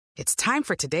It's time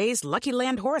for today's Lucky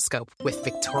Land horoscope with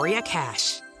Victoria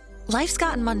Cash. Life's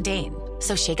gotten mundane,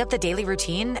 so shake up the daily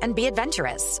routine and be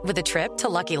adventurous with a trip to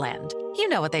Lucky Land. You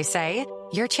know what they say,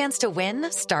 your chance to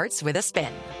win starts with a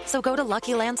spin. So go to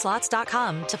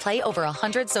LuckyLandSlots.com to play over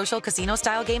 100 social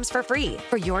casino-style games for free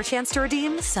for your chance to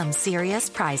redeem some serious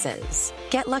prizes.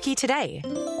 Get lucky today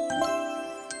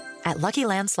at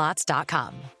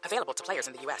LuckyLandSlots.com. Available to players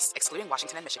in the U.S., excluding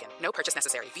Washington and Michigan. No purchase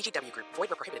necessary. VGW Group. Void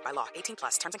where prohibited by law. 18+.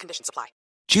 Terms and conditions apply.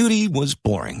 Judy was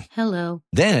boring. Hello.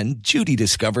 Then Judy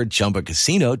discovered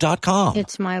ChumbaCasino.com.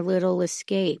 It's my little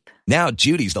escape. Now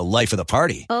Judy's the life of the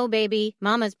party. Oh, baby,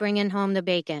 mama's bringing home the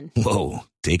bacon. Whoa,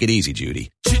 take it easy,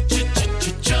 Judy.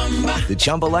 The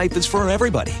Chumba life is for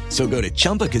everybody. So go to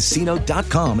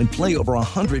ChumbaCasino.com and play over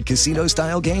 100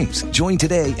 casino-style games. Join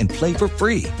today and play for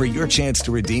free for your chance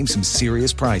to redeem some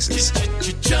serious prizes.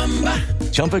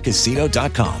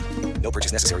 ChumbaCasino.com. No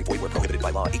purchase necessary. Void where prohibited by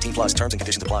law. 18+. Terms and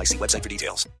conditions apply. See website for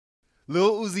details.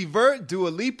 Lil Uzi Vert, Dua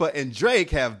Lipa, and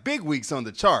Drake have big weeks on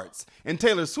the charts, and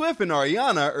Taylor Swift and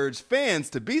Ariana urge fans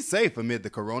to be safe amid the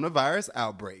coronavirus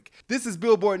outbreak. This is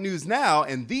Billboard News Now,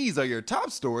 and these are your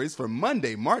top stories for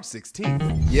Monday, March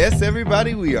 16th. Yes,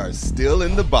 everybody, we are still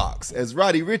in the box, as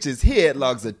Roddy Ricch's hit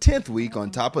logs a 10th week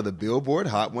on top of the Billboard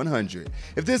Hot 100.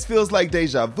 If this feels like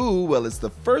deja vu, well, it's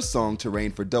the first song to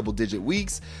reign for double-digit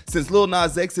weeks since Lil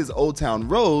Nas X's Old Town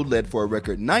Road led for a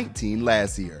record 19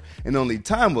 last year, and only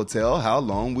time will tell how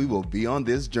long we will be on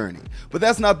this journey. But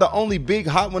that's not the only big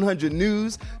Hot 100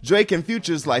 news. Drake and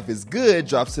Future's Life is Good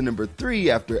drops to number 3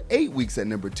 after 8 weeks at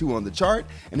number 2 on the chart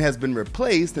and has been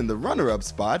replaced in the runner-up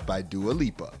spot by Dua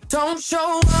Lipa. Don't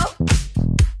show up,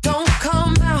 don't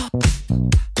come out,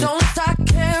 don't start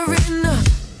caring.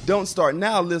 Don't Start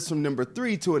Now lifts from number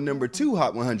 3 to a number 2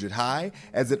 Hot 100 high,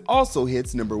 as it also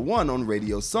hits number 1 on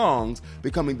radio songs,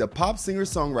 becoming the pop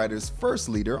singer-songwriter's first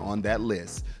leader on that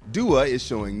list. Dua is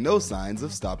showing no signs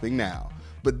of stopping now.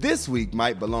 But this week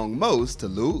might belong most to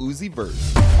Lil Uzi Vert.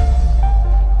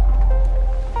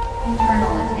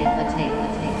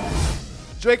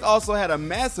 Drake also had a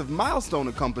massive milestone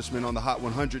accomplishment on the Hot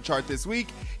 100 chart this week.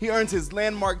 He earns his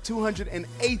landmark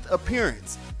 208th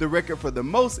appearance, the record for the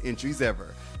most entries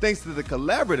ever, thanks to the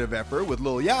collaborative effort with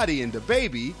Lil Yachty and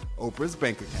DaBaby, Oprah's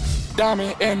bank account.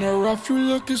 Diamond in the rough, you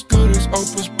look as good as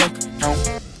Oprah's bank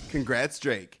account. Congrats,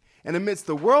 Drake. And amidst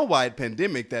the worldwide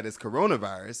pandemic that is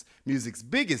coronavirus, music's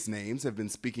biggest names have been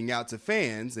speaking out to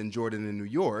fans, and Jordan in New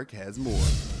York has more.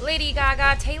 Lady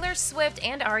Gaga, Taylor Swift,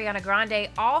 and Ariana Grande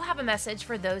all have a message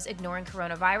for those ignoring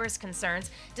coronavirus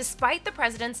concerns, despite the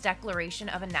president's declaration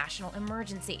of a national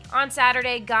emergency. On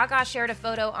Saturday, Gaga shared a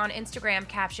photo on Instagram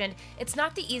captioned, "It's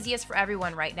not the easiest for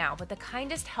everyone right now, but the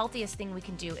kindest, healthiest thing we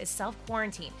can do is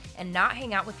self-quarantine and not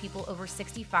hang out with people over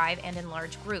 65 and in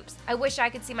large groups. I wish I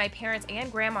could see my parents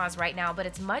and grandmas right now, but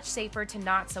it's much safer to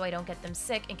not so I don't get them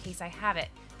sick in case I have it."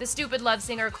 The Stupid Love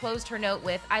singer closed her note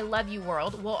with, "I love you,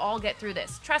 world. We'll all get through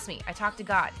this. Trust me, I talked to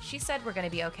God. She said we're going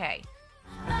to be okay."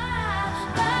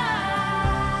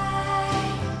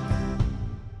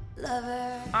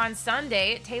 On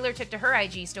Sunday, Taylor took to her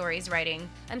IG stories writing,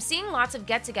 "I'm seeing lots of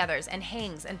get-togethers and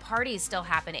hangs and parties still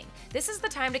happening. This is the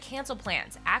time to cancel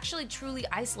plans. Actually truly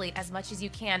isolate as much as you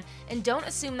can, and don't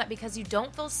assume that because you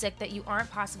don't feel sick that you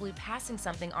aren't possibly passing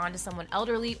something on to someone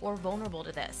elderly or vulnerable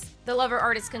to this." The Lover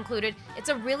artist concluded, "It's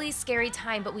a really scary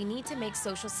time, but we need to make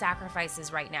social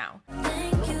sacrifices right now."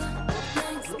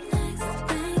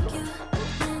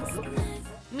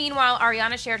 Meanwhile,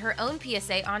 Ariana shared her own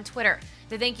PSA on Twitter.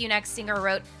 The Thank You Next singer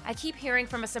wrote, "I keep hearing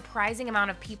from a surprising amount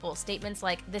of people statements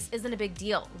like, 'This isn't a big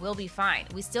deal, we'll be fine,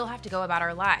 we still have to go about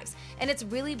our lives,' and it's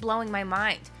really blowing my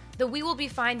mind. The 'we will be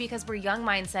fine because we're young'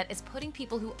 mindset is putting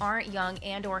people who aren't young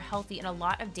and or healthy in a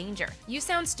lot of danger. You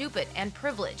sound stupid and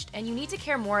privileged, and you need to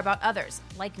care more about others,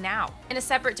 like now." In a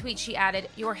separate tweet, she added,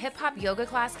 "Your hip-hop yoga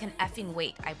class can effing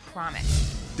wait, I promise."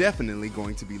 Definitely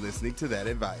going to be listening to that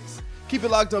advice. Keep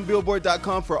it locked on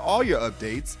Billboard.com for all your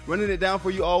updates. Running it down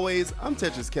for you always, I'm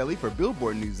Tetris Kelly for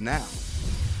Billboard News Now.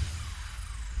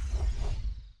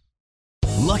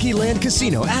 Lucky Land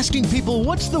Casino, asking people,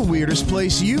 what's the weirdest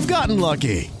place you've gotten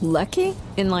lucky? Lucky?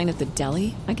 In line at the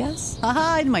deli, I guess?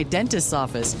 Aha, in my dentist's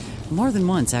office. More than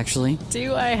once, actually.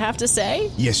 Do I have to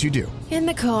say? Yes, you do. In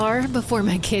the car before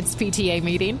my kids' PTA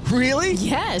meeting. Really?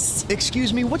 Yes.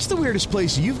 Excuse me, what's the weirdest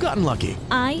place you've gotten lucky?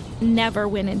 I never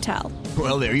win and tell.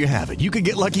 Well, there you have it. You can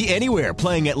get lucky anywhere,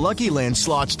 playing at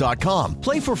LuckyLandSlots.com.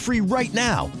 Play for free right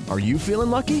now. Are you feeling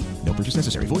lucky? No purchase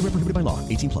necessary. Void where prohibited by law.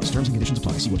 18+. Terms and conditions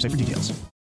apply. See website for details.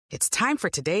 It's time for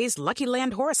today's Lucky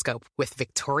Land horoscope with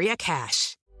Victoria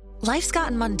Cash. Life's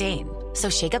gotten mundane, so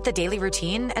shake up the daily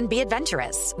routine and be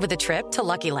adventurous with a trip to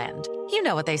Lucky Land. You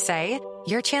know what they say.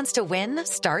 Your chance to win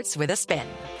starts with a spin.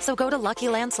 So go to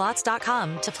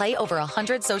LuckyLandSlots.com to play over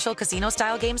 100 social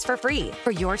casino-style games for free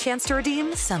for your chance to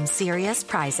redeem some serious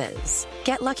prizes.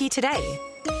 Get lucky today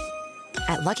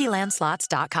at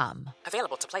LuckyLandSlots.com.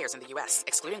 Available to players in the U.S.,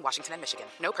 excluding Washington and Michigan.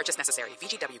 No purchase necessary.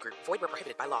 VGW Group. Void where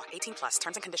prohibited by law. 18 plus.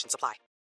 Terms and conditions apply.